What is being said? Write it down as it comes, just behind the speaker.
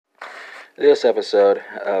This episode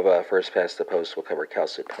of First Past the Post will cover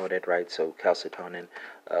calcitonin, right? So, calcitonin,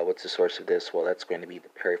 what's the source of this? Well, that's going to be the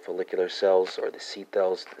perifollicular cells or the seed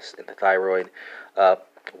cells in the thyroid. Uh,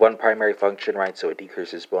 One primary function, right? So, it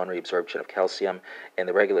decreases bone reabsorption of calcium. And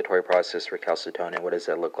the regulatory process for calcitonin, what does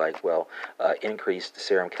that look like? Well, increased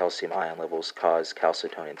serum calcium ion levels cause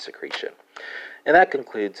calcitonin secretion. And that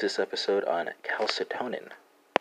concludes this episode on calcitonin.